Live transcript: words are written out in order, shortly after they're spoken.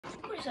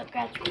What's up,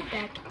 guys? We're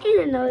back in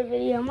another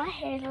video. My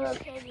hair's a little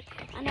crazy.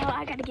 I know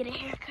I gotta get a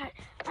haircut.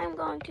 I'm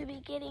going to be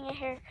getting a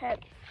haircut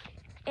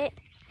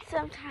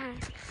sometime,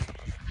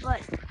 but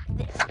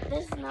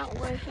this is not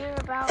what we're here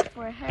about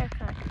for a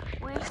haircut.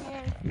 We're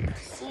here to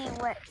see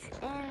what's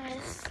in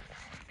this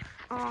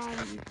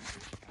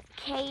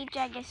cage,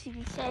 I guess you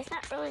could say. It's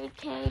not really a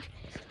cage.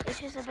 It's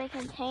just a big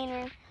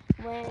container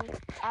when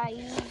I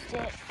used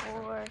it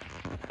for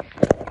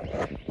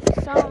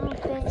some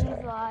things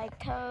like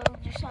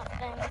toads or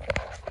something,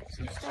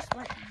 some stuff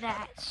like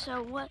that.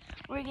 So what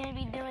we're going to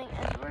be doing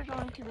is we're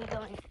going to be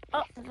going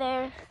up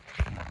there,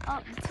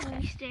 up the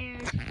teeny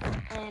stairs,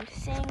 and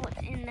seeing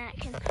what's in that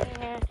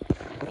container,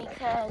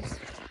 because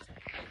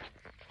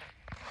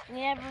you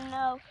never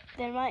know,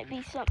 there might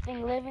be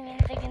something living in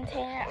the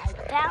container. I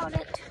doubt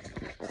it,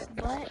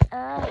 but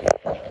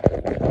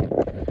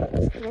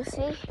we'll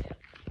see.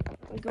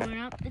 We're going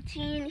up the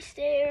teeny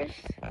stairs,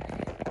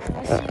 and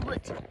we'll see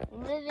what's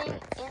living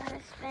in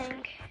this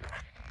thing.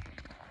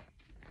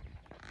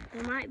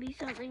 There might be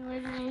something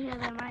living in here,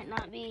 there might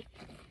not be.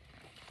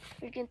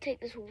 We're going to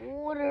take this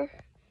water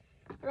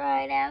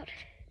right out,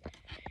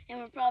 and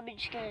we're probably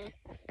just going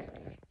to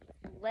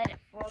let it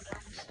fall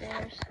down the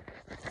stairs.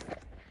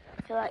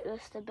 I feel like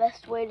that's the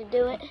best way to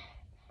do it.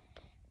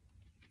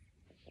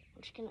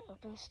 I'm just going to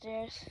open the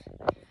stairs,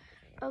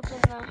 open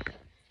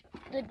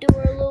the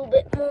door a little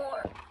bit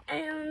more,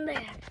 and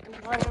there's the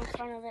water in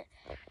front of it.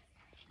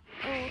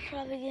 And we're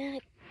probably going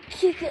to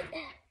kick it.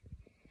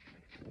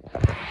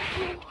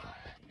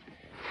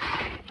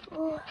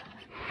 Oh.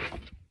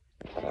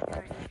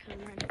 Alright, come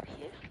right up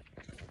here.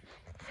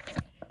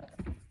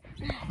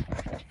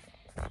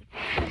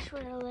 Push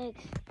with our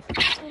legs.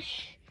 Push.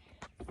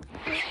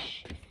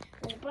 Push.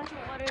 There's a bunch of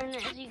water in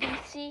there, as you can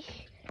see.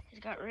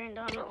 It's got rained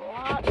on a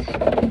lot.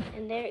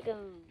 And there it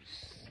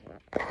goes.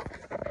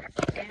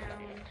 Down.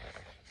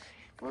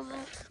 We'll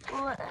let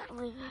that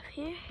leave up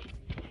here.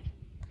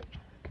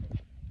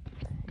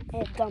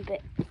 And dump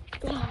it.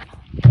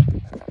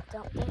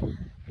 Dump it.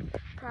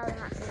 Probably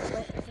not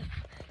the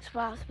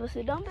spot I'm supposed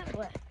to dump it,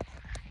 but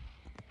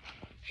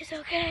it's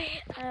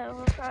okay. I'm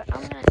gonna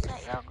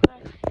set y'all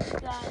guys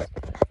right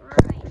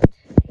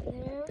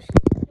there.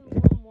 Do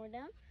one more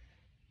down.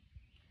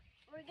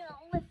 We're gonna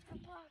lift the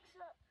box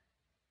up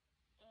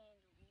and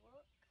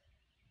look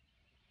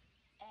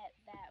at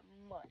that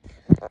mud.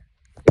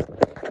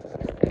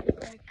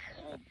 There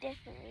could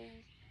definitely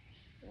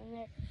be in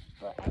there,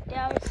 but I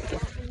doubt it's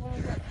what I'm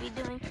going to be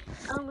doing.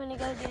 I'm gonna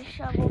go get a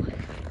shovel,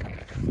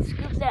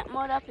 scoop that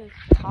mud up, and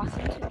toss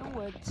it into the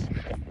woods.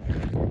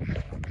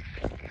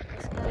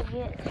 Let's go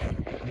get this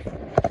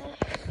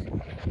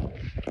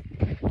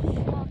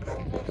shovel.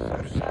 There's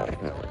some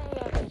shovels way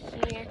over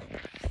here.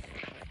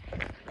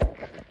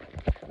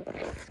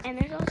 And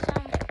there's also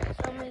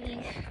some of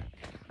these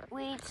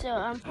weeds, so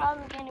I'm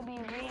probably going to be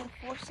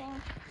reinforcing.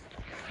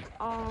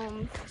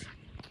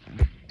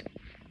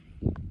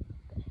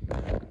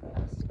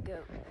 That's the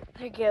goat.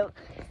 The goat.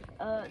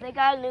 They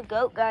got a new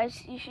goat,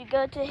 guys. You should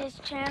go to his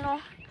channel.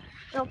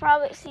 You'll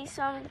probably see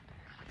some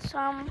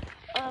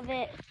of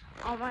it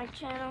on my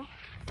channel.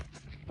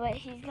 But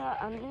he's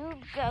got a new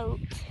goat,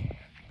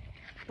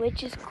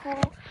 which is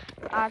cool.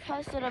 I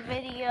posted a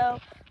video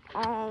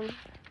on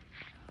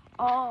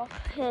all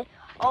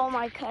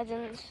my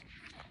cousins'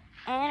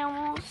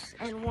 animals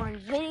in one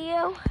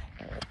video.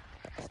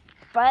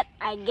 But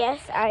I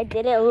guess I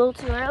did it a little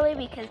too early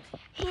because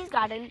he's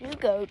got a new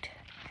goat.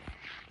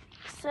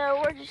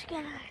 So we're just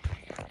gonna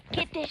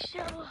get this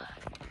shovel,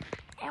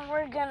 and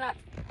I'm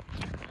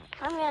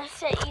gonna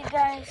set you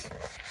guys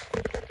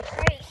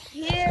right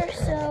here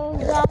so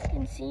y'all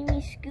can see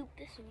me scoop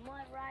this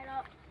mud right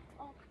up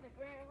off the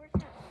ground. We're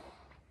gonna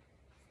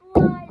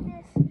slide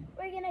this.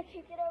 We're gonna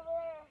kick it over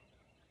there,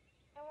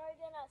 and we're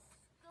gonna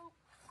scoop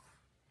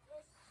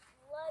this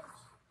sludge.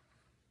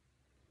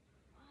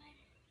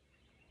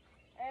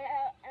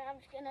 And I'm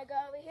just gonna go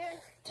over here and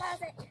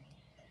toss it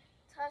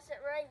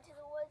right into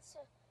the woods. So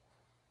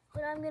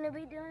what I'm gonna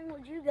be doing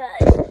with you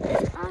guys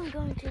is I'm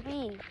going to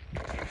be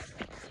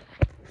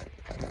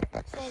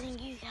setting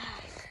you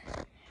guys.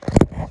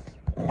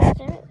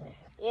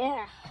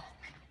 Yeah,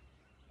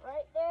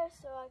 right there,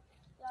 so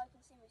y'all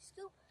can see me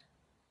scoop.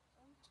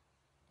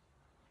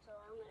 So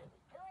I'm gonna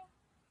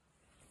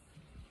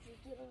be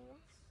getting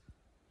this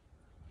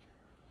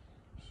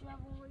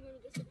shovel. We're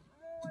gonna get some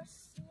more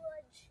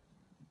sludge.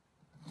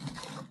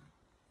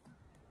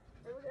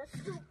 And we're gonna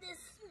scoop this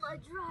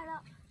sludge right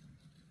up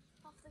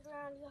off the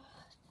ground, y'all.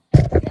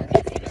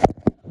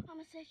 I'm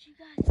gonna set you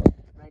guys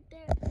right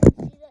there.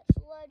 See that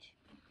sludge?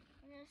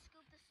 We're gonna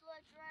scoop the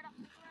sludge right off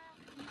the ground.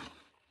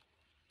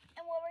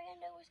 And what we're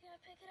gonna do is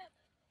gonna pick it up.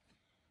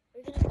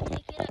 We're gonna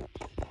pick it up.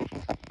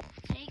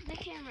 Take the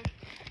camera.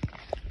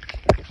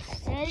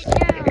 Set it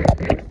down.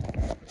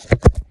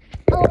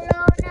 Oh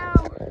no, no.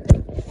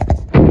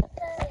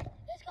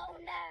 It's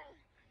going down.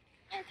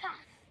 And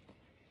toss.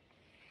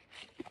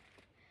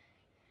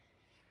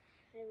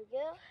 There we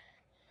go.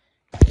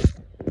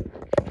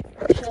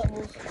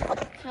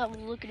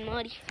 Shovel's looking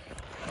muddy.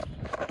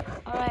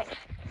 Alright.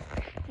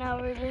 Now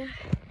we're doing,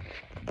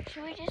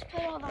 should we just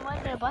put all the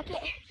mud in a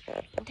bucket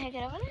and take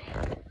it over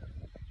there?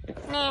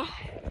 Nah,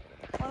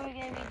 what we're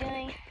gonna be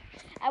doing,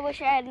 I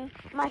wish I had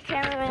my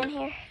cameraman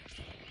here,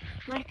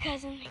 my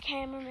cousin, the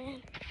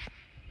cameraman.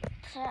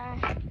 So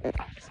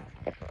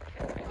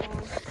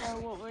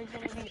what we're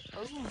gonna be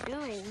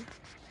doing,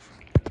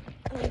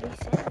 I'm gonna be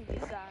sending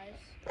you guys.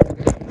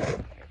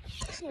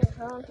 Here,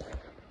 hold on.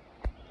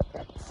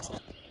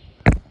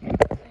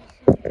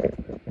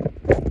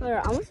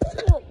 I'm gonna set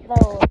it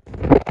though.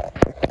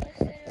 Let's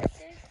set it right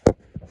there.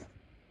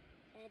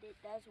 And it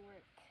does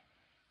work.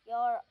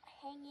 Y'all are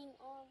hanging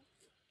on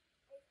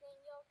everything.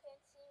 Y'all can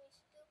see me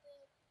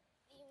scooping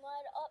the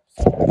mud up.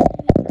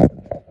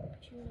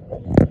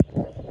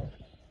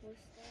 We'll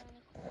stay on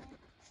the corner.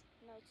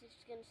 No, it's just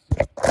gonna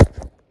stay.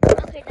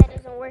 Okay, that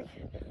doesn't work.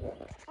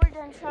 We're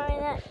done trying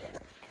that.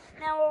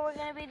 Now what we're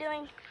gonna be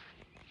doing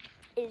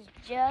is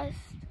just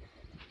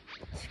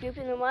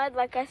scooping the mud,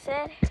 like I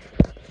said.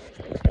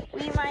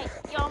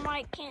 Y'all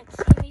might can't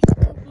see me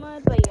scoop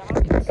mud, but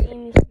y'all can see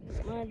me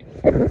scoop mud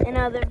in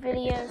other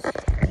videos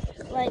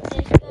like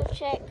this. Go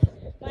check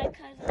my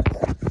cousin's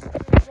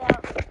videos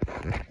out.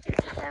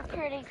 They're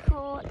pretty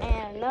cool,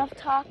 and enough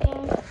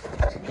talking,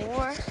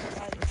 more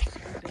scooping.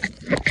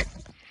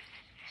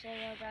 So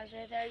y'all guys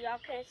right there, y'all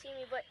can't see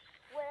me, but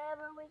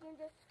wherever we can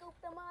just scoop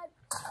the mud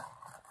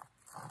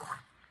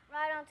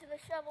right onto the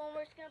shovel, and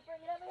we're just gonna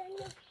bring it over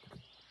here.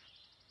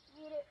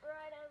 Get it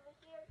right over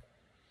here.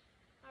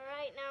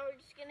 Alright, now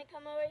we're just gonna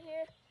come over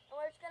here and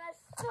we're just gonna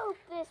scoop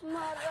this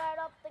mud right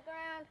off the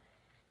ground.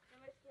 And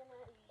we're just gonna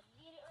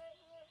get it right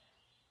here.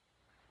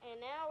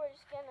 And now we're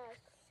just gonna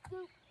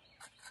scoop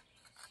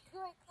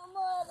straight the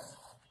mud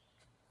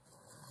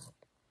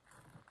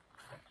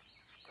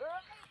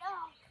right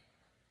off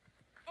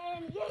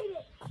and get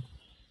it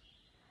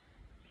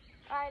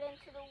right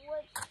into the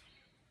woods.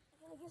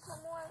 We're gonna get some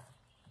more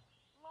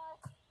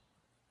mud,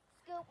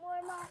 scoop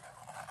more mud.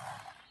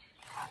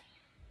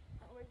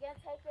 And we're gonna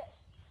take it.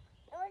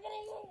 And we're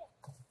gonna eat it.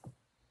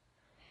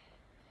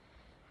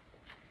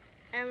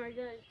 And we're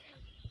gonna take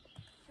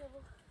the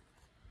shovel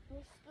and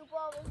scoop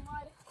all this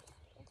mud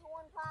into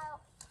one pile.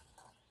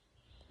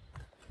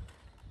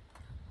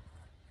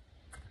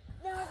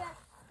 Then we're gonna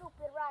scoop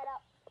it right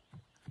up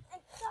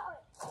and throw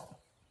it.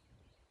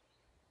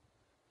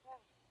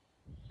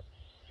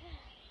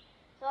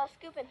 So I'm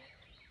scooping.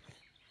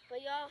 But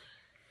y'all,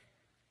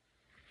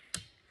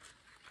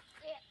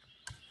 yeah.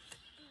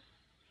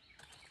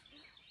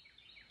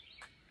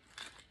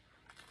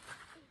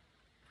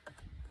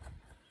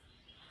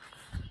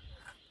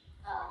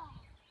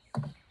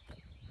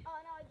 Oh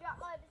no, I dropped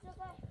mud. It's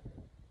okay.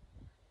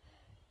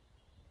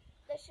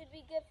 That should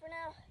be good for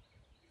now.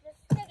 Just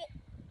stick it.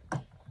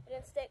 It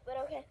didn't stick, but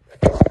okay.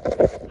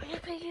 I'm gonna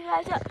pick you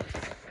guys up.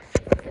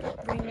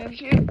 Bring it over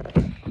here.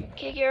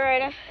 Kick it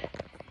right up.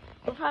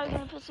 We're probably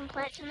gonna put some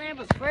plants in there,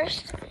 but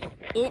first,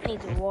 it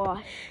needs a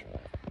wash.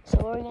 So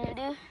what we're gonna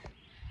do,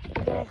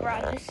 we're gonna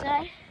grab this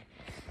side.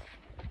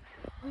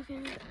 We're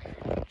gonna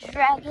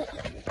drag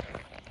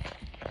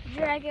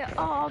it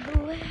all the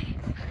way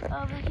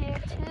over here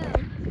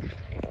too.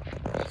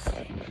 This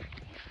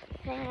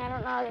thing, I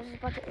don't know, there's a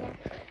bucket there.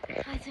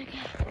 Oh, it's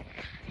okay.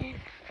 And,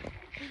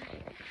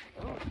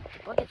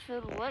 bucket's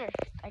filled with water.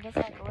 I guess I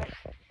have to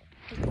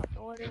take out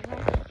the water in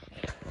there.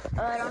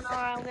 I don't know where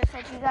I'm gonna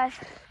set you guys.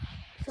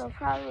 So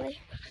probably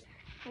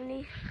we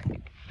need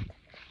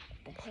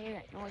to hear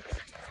that noise.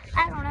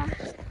 I don't know.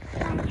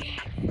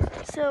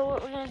 So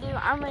what we're gonna do,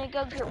 I'm gonna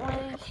go get one of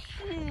these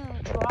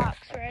huge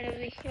rocks right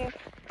over here.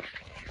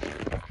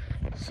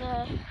 So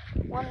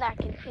one that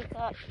can pick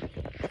up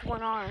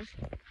one arm.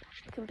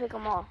 You can pick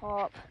them all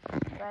up.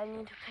 But I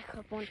need to pick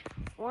up one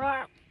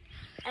arm.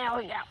 And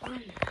we got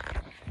one.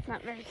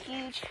 Not very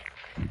huge,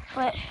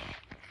 but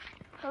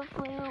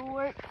hopefully it'll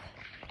work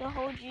to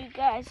hold you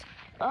guys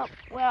up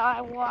while I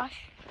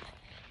wash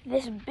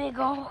this big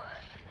old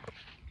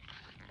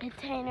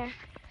container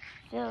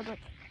filled with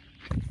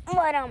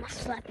mud. I'm gonna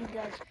slap you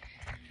guys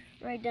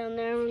right down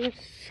there. I'm gonna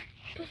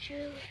put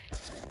you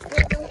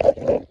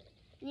right.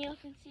 Y'all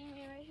can see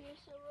me right here.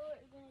 So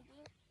what we're gonna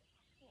do,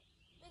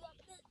 pick up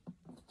this,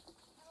 and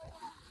we're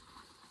gonna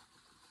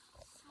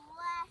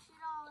splash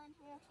it all in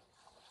here.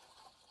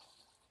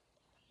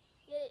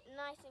 Get it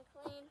nice and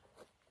clean.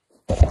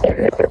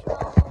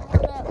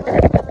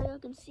 Y'all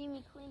can see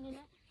me cleaning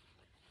it.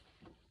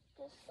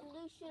 Just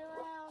loose it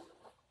around.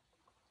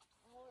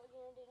 And what we're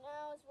gonna do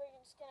now is we're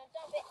just gonna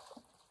dump it.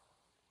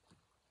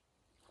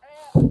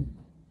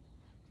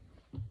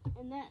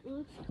 And that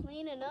looks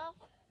clean enough.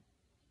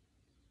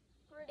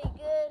 Pretty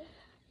good.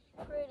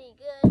 Pretty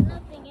good.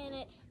 Nothing in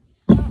it.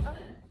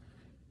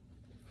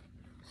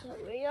 So what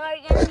we are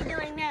gonna be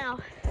doing now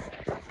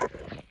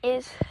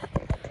is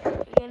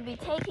we're gonna be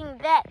taking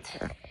that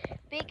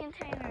big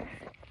container,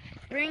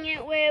 bring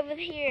it way over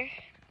here,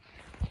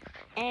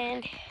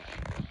 and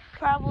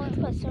probably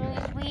put some of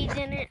these weeds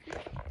in it,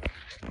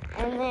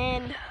 and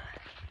then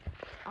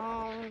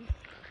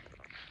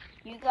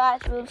you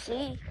guys will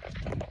see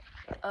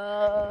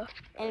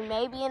in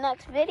maybe a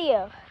next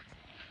video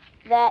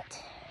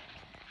that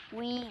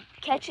we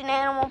catch an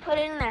animal, put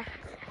it in there.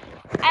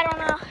 I don't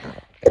know,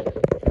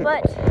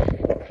 but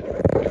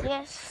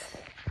yes,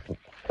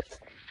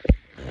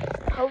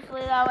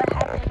 hopefully that would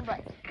happen.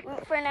 But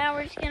for now,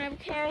 we're just gonna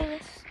carry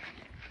this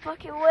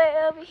bucket way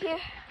over here.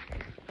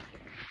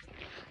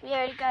 We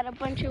already got a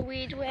bunch of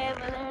weeds way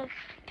over there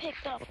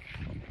picked up.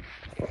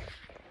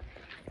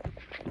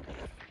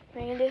 What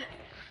we're gonna do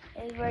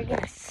is we're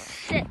gonna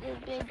set this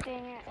big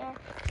thing right there,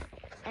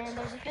 and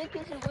there's a big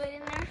piece of wood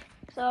in there,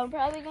 so I'm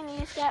probably gonna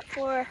use that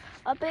for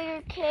a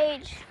bigger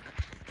cage.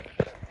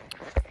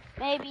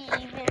 Maybe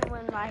even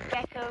when my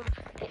geckos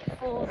get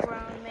full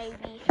grown,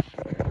 maybe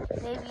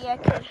I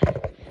could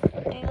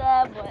do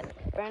that, but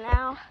for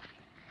now,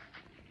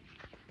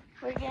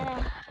 we're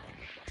gonna,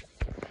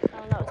 I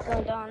don't know what's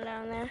going on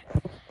down there.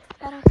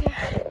 I don't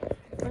care.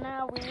 For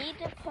now, we need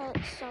to put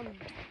some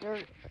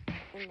dirt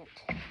in it.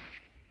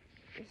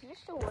 Is there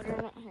still water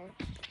in it here?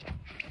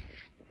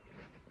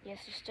 Yes,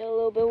 there's still a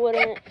little bit of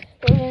water in it.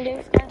 What we're gonna do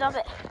is gonna dump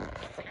it,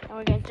 and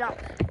we're gonna jump.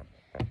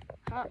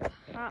 Hop,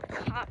 hop,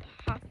 hop,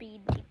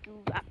 hoppy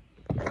doo hop.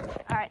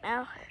 Alright,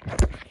 now,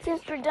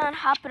 since we're done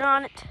hopping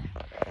on it,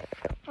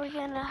 we're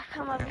gonna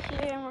come over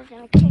here and we're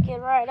gonna kick it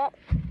right up.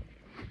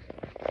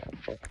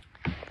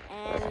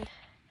 And I'm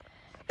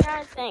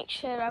trying to think,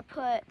 should I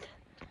put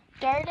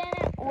dirt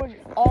in it or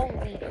all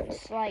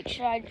weeds? Like,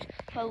 should I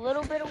put a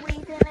little bit of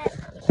weeds in it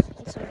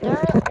and some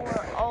dirt,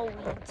 or all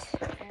weeds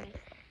and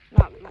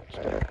not much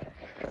dirt?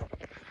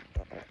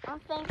 I'm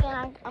thinking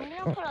I'm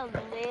gonna put a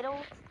little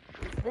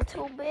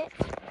bit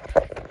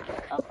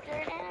of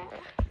dirt in it.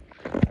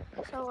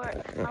 So what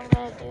I'm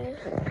gonna do,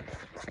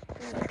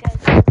 you guys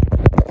say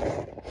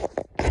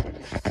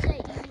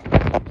you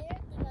right there,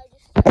 think I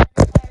just stuck in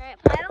a finite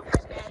pile,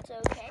 but that's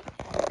okay.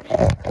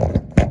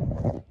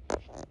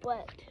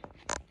 But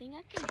I think I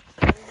can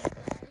show you guys.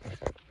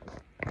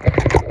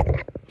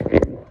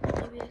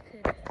 Maybe I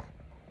could do that,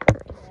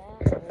 or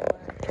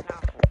no.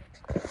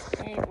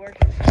 It ain't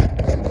working.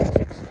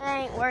 It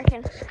ain't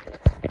working.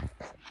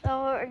 So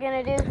what we're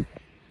gonna do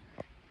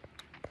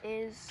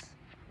is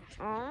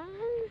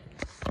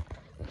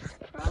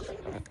probably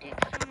gonna dig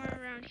somewhere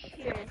around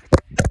here.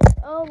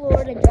 Oh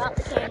Lord, I dropped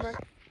the camera.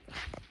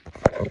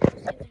 Let's see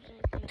if there's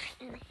anything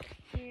in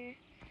here.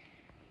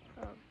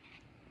 Oh,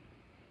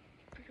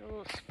 there's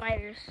little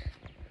spiders.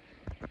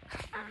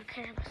 I don't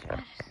care about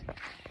spiders.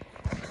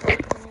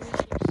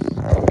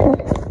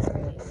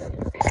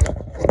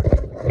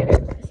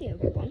 I see a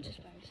bunch of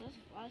spiders. That's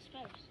a lot of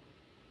spiders.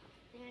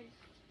 I think I just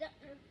stuck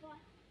in a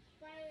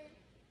spider.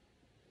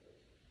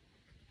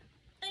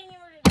 I think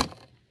we're gonna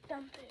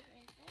dump it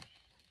right there.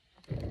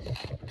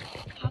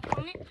 Hop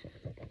on it.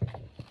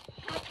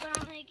 Hop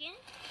on it again.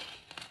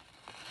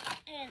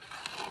 And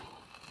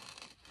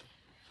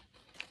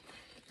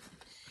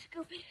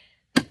scoop it.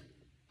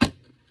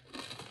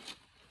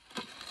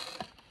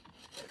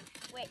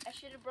 Wait, I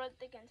should have brought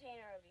the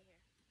container over here.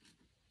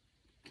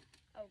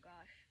 Oh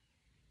gosh.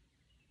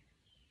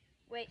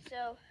 Wait,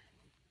 so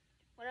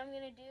what I'm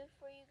gonna do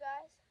for you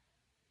guys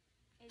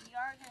is you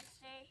are gonna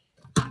stay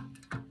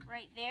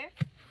right there.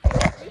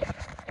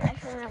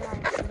 Actually, I'm not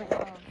with me.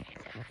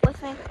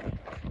 Guys.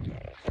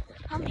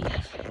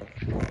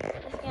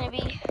 It's gonna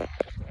be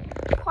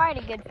quite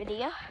a good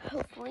video,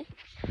 hopefully.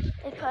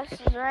 It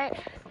posts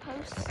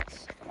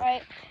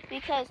right,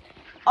 because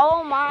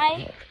all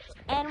my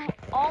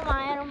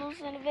animals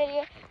in the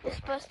video is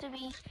supposed to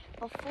be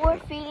before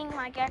feeding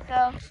my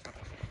gecko,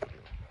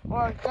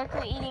 or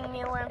gecko eating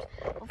mealworms,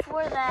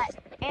 before that,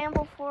 and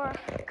before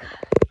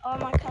all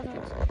my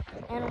cousins'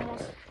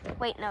 animals.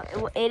 Wait, no,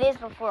 it is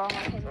before all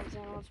my cousins'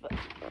 animals, but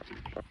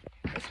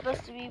it's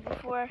supposed to be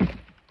before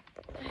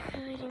gecko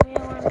eating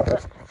mealworms,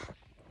 but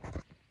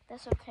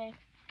that's okay.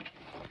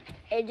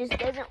 It just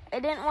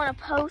didn't want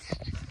to post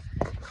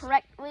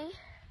correctly,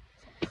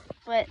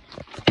 but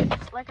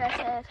like I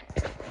said,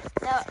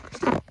 now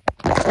it's okay.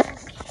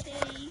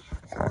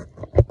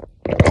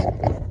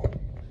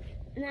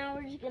 Now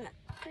we're just gonna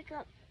pick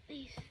up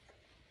these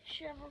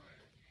shovels,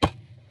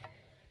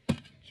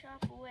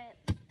 chop away at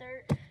the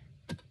dirt.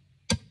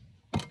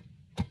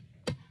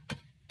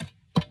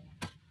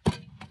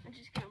 I'm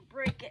just gonna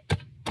break it.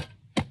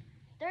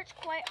 Dirt's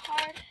quite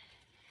hard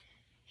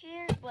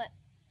here, but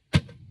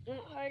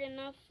not hard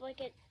enough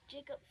like at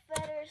Jacob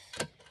Fetter's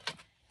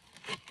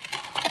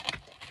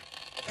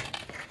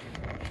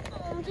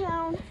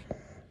hometown.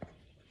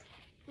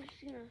 I'm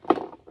just gonna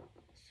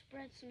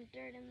spread some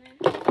dirt in there.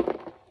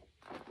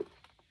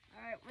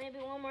 Alright, maybe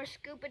one more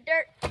scoop of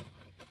dirt.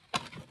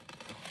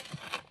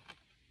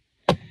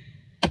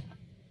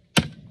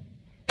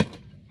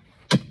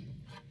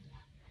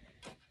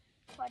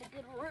 Quite a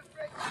good root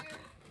right here.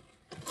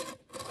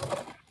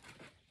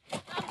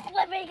 I'm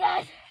flipping,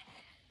 guys.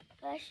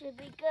 That should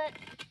be good.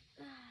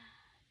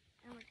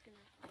 And we're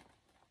gonna.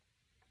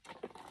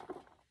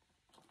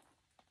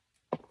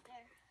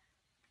 There.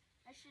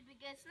 That should be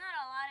good. It's not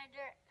a lot of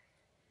dirt.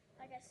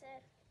 Like I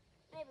said,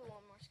 maybe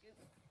one more scoop.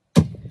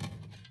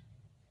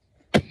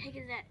 What the heck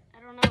is that? I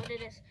don't know what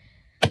it is.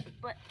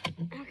 But I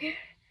don't care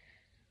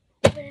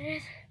what it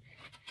is.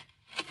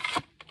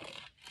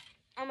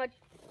 I'm gonna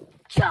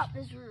chop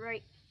this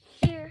right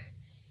here.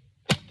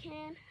 If I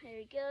can. There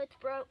we go. It's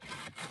broke.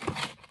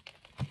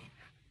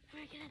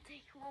 We're gonna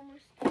take one more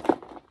scoop.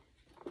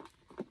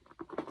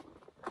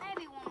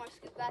 Maybe one more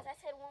scoop, guys. I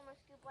said one more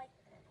scoop like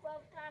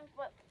 12 times,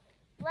 but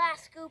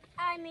last scoop.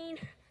 I mean,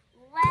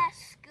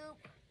 last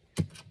scoop.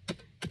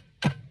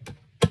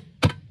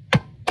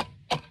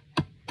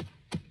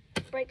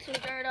 Break some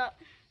dirt up,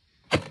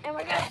 and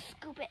we're gonna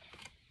scoop it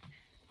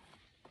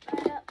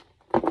right up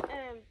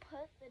and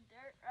put the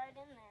dirt right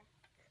in there.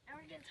 And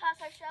we're gonna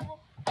toss our shovel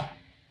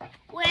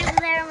way over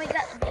there, and we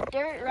got the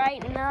dirt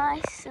right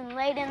nice and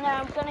laid in there.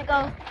 I'm gonna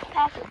go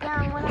pack it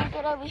down when I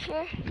get over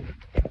here.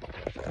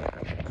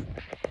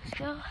 Let's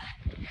go.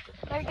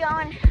 We're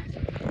going,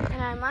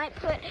 and I might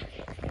put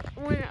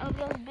one of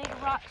those big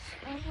rocks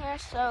in here,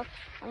 so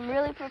I'm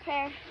really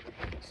prepared.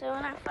 So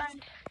when I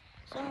find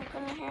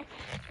something in here,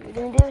 what we're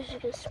gonna do is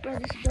just gonna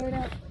spread this dirt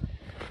out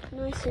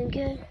nice and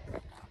good.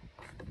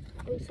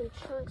 Put some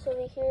chunks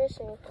over here,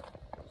 so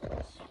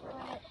spread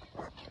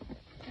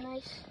it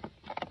nice,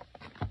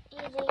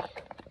 easy,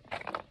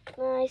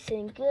 nice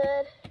and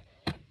good.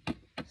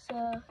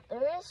 So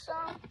there is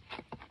some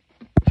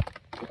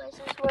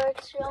places where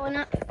it's showing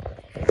up.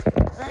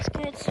 That's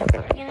good. So what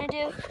we're gonna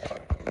do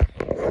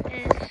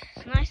is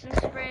it's nice and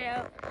spread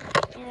out.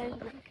 And there's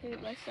the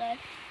curve by side.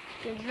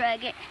 You can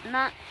drag it,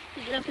 not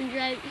pick it up and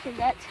drag it, because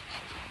that's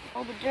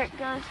all the dirt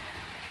goes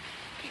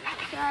to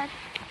the side.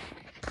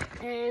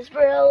 And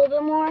spread out a little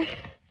bit more.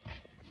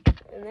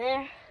 And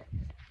there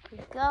we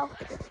go.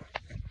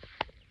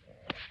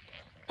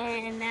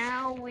 And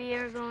now we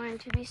are going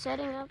to be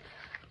setting up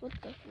what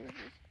the heck is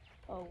this?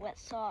 Oh, wet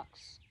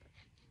socks.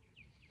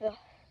 Ugh,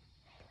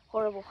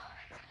 horrible.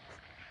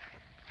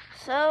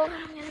 So what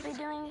I'm gonna be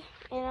doing,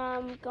 and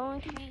I'm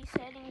going to be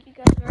setting you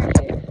guys right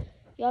here.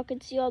 Y'all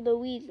can see all the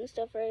weeds and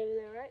stuff right over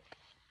there, right?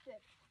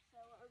 Good. So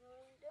what we're going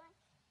to be doing?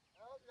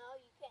 Oh no,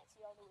 you can't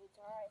see all the weeds.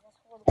 Alright,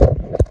 that's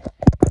horrible.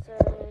 So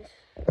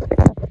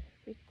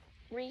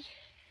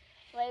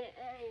laid it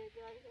there, you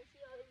guys can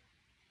see all these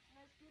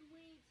nice good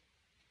weeds.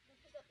 We're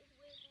gonna pick up these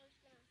weeds and we're just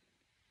gonna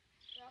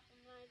drop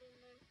them right in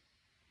there.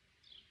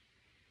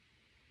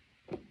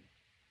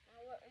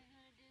 Now what we're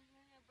gonna do is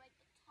we're gonna break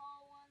the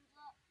tall ones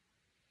up.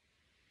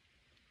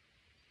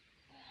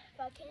 If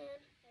I can,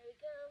 there we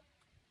go.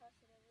 Toss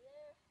it over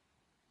there.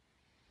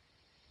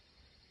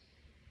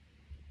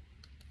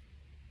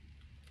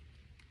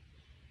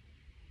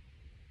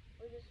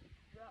 We just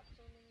drop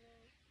some in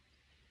there.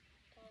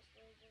 Toss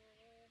those over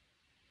there.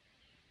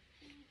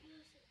 There we go.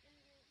 So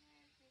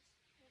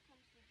here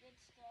comes the good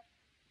stuff.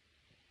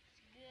 It's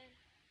good,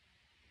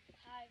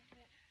 high,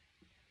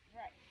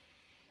 right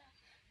stuff.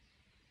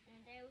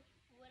 And then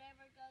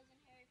whatever goes in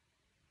here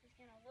is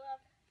gonna love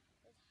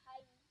this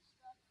high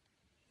stuff.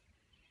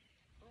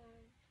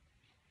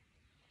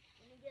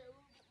 When we get a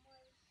little bit more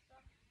of this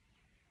stuff,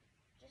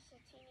 just a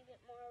teeny bit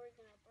more, we're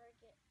gonna break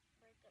up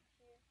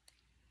here.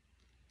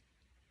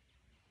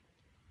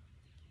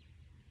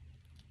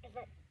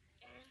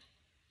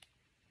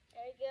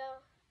 There you go.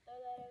 Throw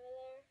that over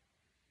there.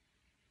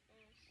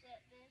 And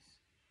set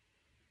this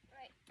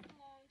right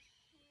along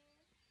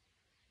here.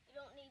 You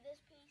don't need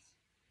this piece.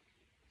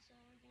 So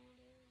we're gonna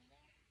do it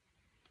there.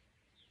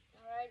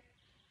 Alright.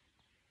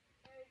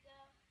 There we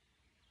go.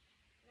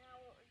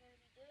 Now what we're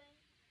gonna be doing,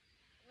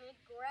 I'm gonna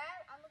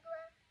grab a little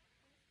bit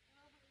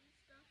of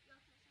this stuff. Y'all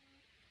can see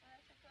me.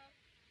 That's okay.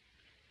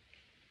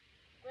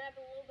 Grab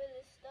a little bit of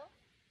this stuff.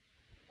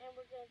 And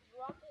we're gonna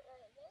drop it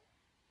right there.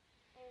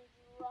 And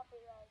drop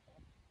it right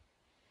there.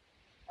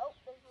 Oh,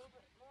 there's a little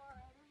bit more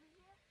right over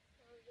here.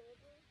 So what we're gonna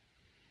do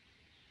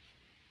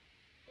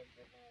is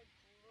we're gonna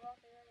drop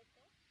it right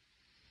there.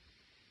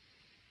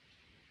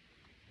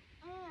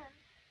 And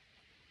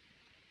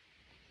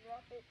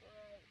drop it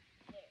right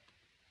there.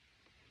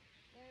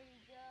 There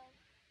we go.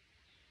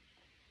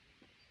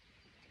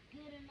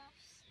 Good enough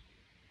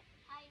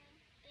hiding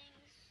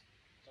things.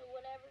 So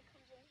whatever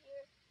comes in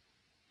here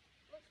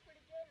looks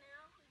pretty good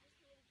now. We just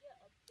need to get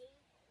a big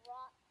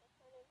rock to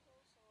put in here.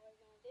 So what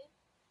we're gonna do is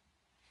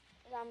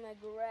I'm gonna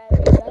grab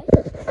it,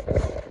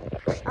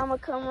 guys. I'm gonna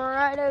come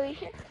right over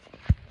here.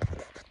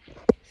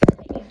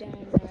 Set you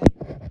down right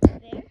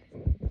there.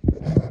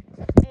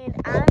 And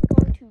I'm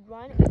going to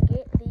run and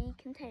get the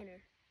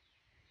container.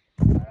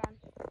 Hold on.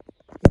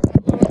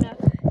 Low enough.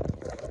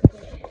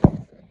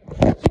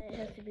 Okay. It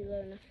has to be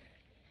low enough.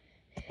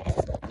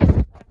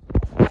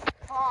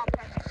 Oh,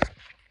 perfect.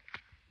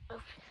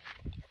 Okay.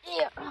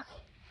 Yeah. Okay.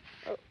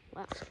 Oh,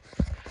 wow.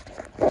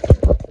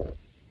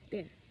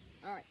 There.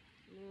 Alright.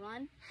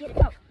 Run. Get it.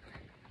 Go. I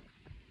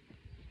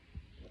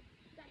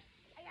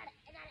got it.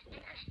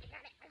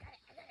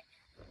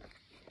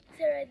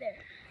 Sit right there.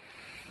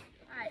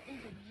 Alright,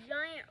 it's a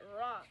giant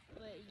rock,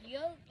 but you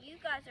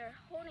guys are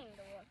holding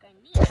the rock. I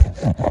need.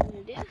 What I'm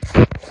gonna do,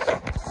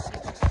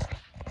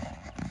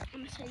 I'm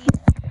gonna set you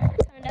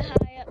kinda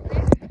high up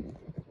there.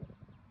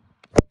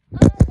 Oh,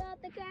 I got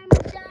the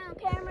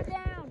camera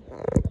down.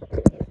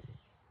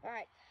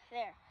 Alright,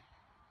 there.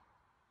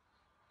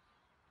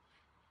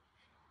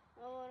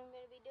 Now what I'm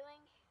gonna be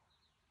doing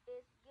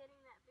is getting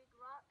that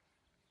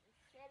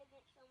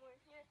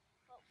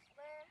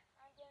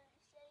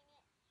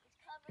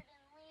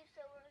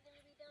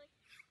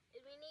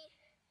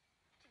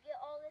get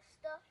all this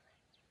stuff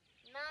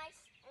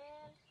nice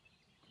and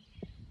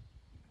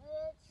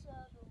good. So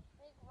the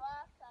big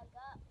rock, I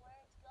got where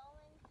it's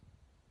going.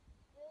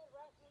 Good,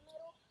 right in the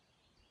middle.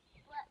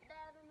 Flat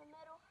down in the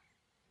middle.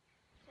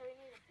 So we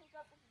need to pick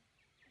up this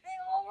big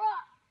old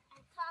rock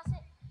and toss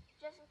it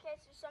just in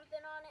case there's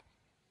something on it.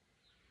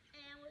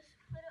 And let's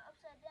put it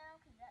upside down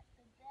because that's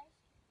the best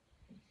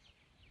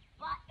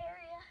spot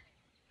area.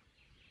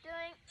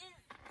 Doing is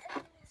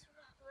this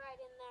rock right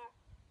in there.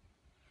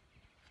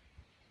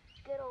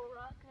 Good old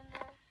rock in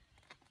there.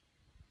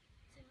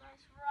 It's a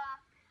nice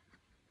rock.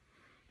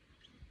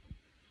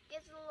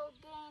 Gets a little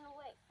gain of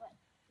weight, but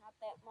not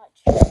that much.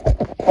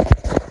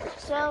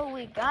 So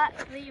we got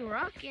the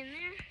rock in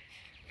there.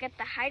 Got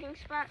the hiding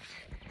spots.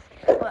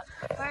 But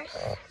first,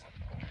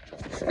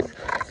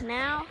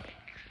 now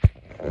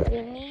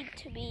we need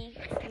to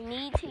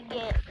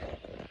get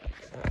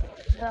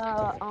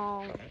the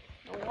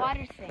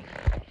water thing.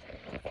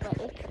 But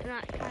it's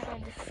not kind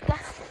of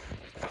disgusting.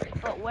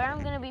 But where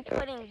I'm gonna be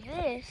putting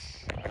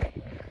this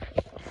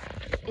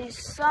is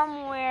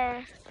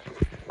somewhere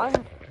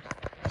on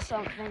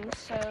something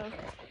so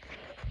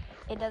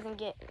it doesn't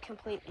get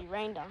completely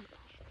rained on.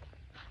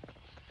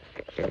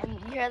 And you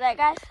hear that,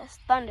 guys? That's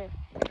thunder.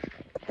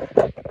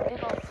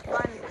 Big old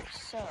thunder.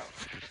 So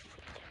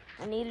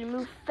I need to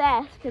move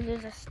fast because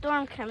there's a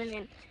storm coming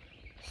in.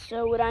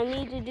 So what I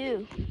need to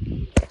do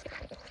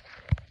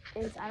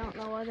is, I don't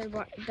know whether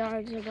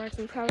dogs are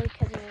barking, probably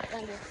because of the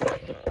thunder.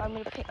 I'm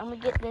gonna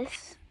get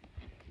this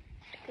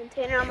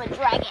container. I'm gonna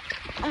drag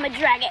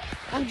it.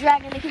 I'm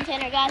dragging the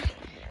container, guys.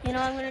 You know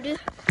what I'm gonna do?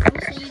 I'm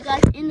gonna see you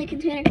guys in the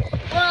container.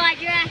 Whoa, I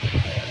dragged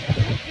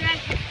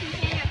the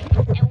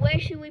container. And where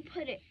should we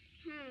put it?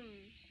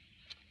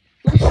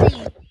 Let's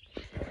see.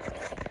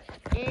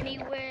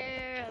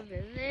 Anywhere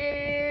over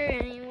there,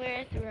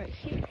 anywhere through right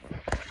here.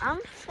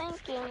 I'm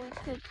thinking we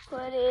could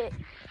put it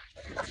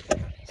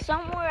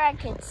somewhere I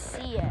could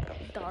see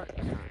it dark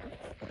time.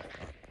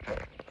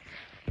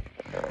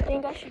 I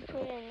think I should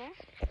put it in there.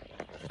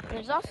 And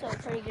there's also a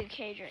pretty good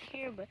cage right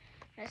here, but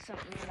that's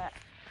something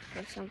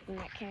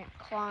that can't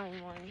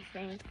climb or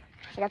anything.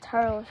 Like a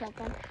turtle or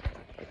something.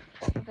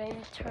 A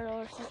baby turtle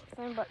or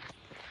something, but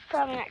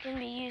probably not gonna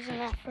be using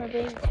that for a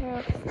baby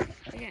turtle.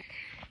 Okay.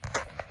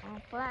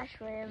 Flash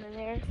way over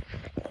there.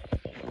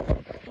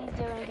 He's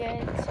doing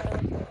good, so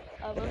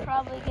we're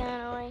probably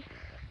going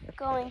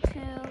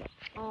to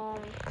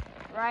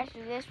right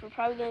after this, we're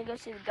probably gonna go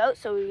see the goat,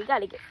 so we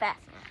gotta get fast.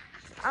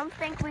 I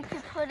think we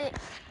could put it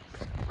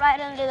right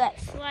under that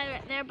slide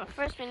right there, but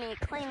first we need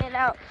to clean it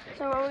out.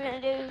 So what we're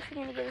gonna do is we're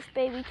gonna get this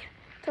baby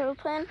turtle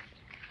pen.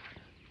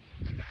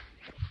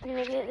 We're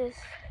gonna get this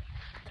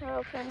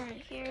turtle pen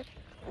right here.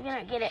 We're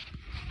gonna get it,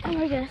 and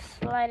we're gonna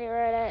slide it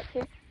right out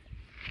here.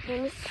 We're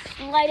gonna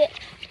slide it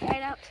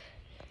right out.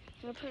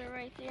 I'm gonna put it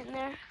right there in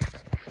there.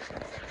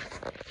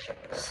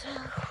 So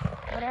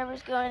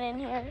whatever's going in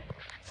here,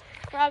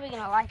 probably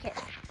gonna like it.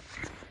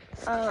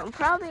 I'm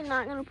probably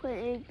not gonna put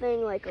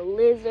anything like a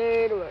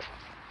lizard or a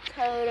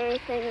toad or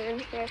anything in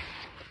here.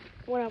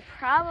 What I'm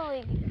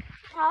probably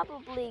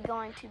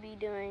going to be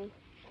doing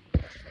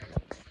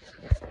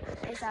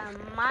is I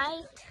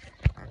might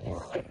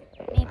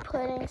be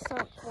putting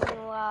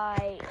something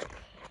like,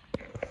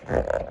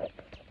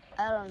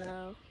 I don't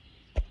know,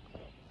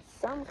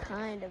 some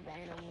kind of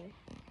animal.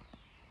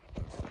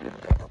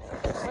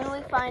 When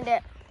we find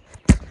it,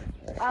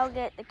 I'll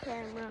get the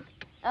camera.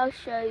 I'll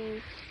show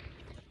you.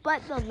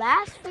 But the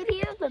last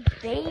video, the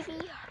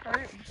baby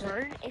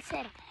bird, it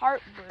said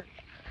heartbird,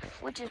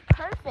 which is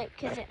perfect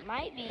because it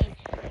might be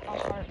a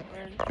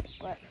heartbird,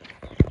 but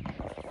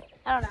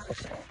I don't know.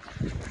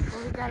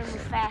 Well, we gotta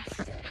move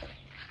fast.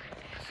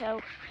 So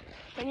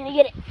we're gonna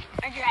get it.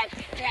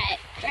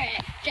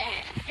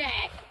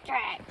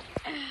 Drag.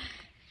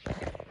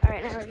 All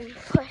right, now we're gonna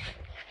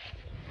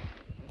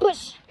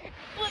push.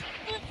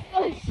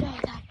 Oh, so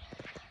God.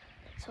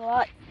 It's a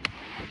lot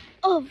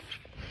of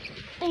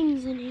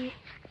things in here.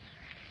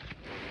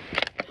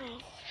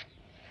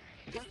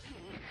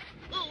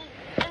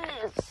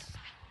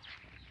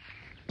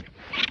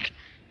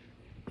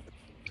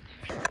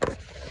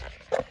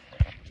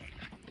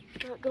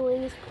 Not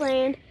going as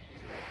planned.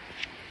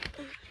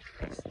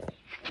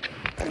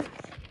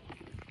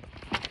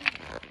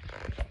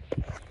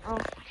 Oh my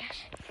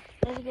gosh,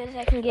 as good as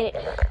I can get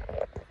it.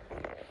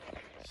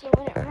 So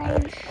when it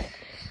rains,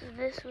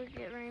 this would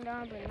get rained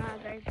on, but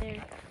not right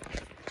there.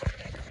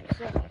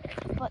 So,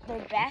 but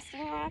their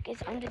basking rock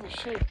is under the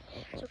shade,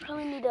 so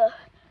probably need to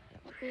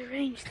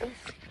rearrange this,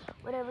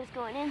 whatever's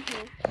going in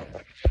here.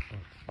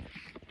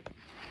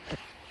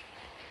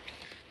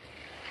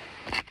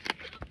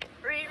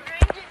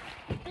 Rearrange it.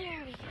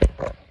 There we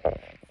go.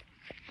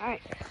 All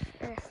right,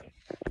 there.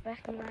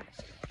 Basking rock.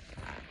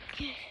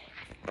 Good.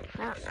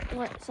 Now,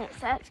 since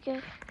that's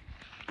good,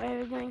 what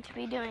we're going to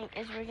be doing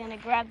is we're going to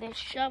grab this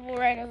shovel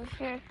right over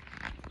here,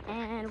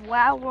 and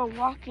while we're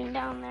walking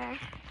down there,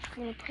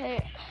 we're going to put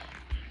it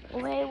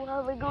away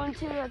while we're going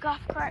to the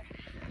golf cart.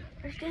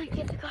 We're just going to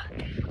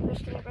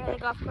grab the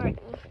golf cart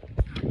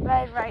and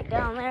ride right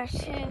down there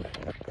to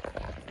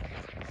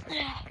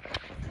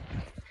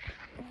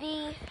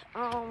the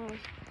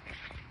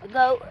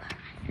goat,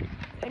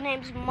 her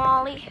name's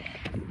Molly.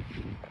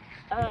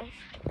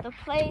 The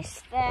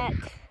place that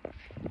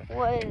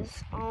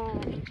was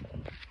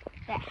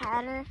that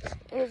had her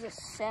is a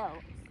cell,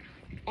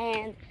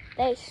 and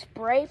they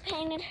spray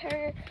painted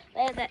her.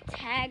 They had that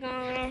tag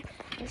on her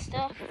and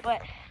stuff,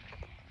 but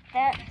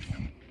that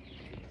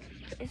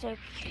is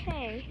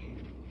okay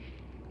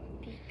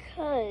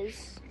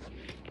because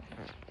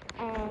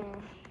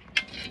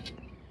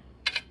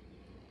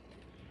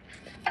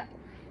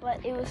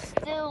but it was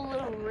still a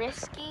little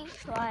risky,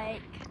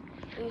 like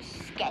it was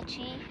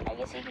sketchy, I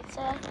guess you could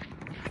say.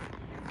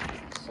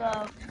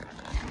 So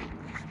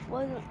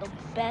wasn't the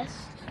best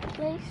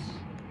place,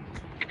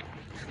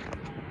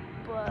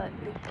 but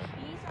the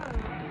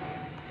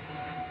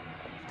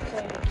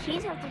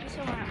keys have to be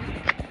somewhere else.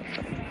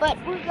 But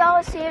we'll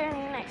go see her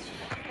in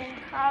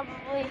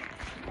probably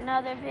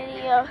another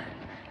video.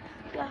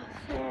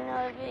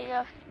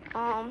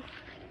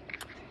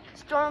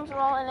 Storm's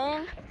rolling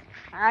in.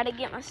 I gotta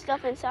get my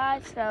stuff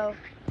inside, so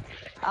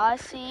I'll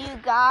see you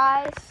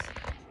guys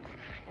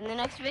in the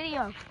next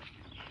video.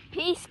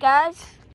 Peace, guys.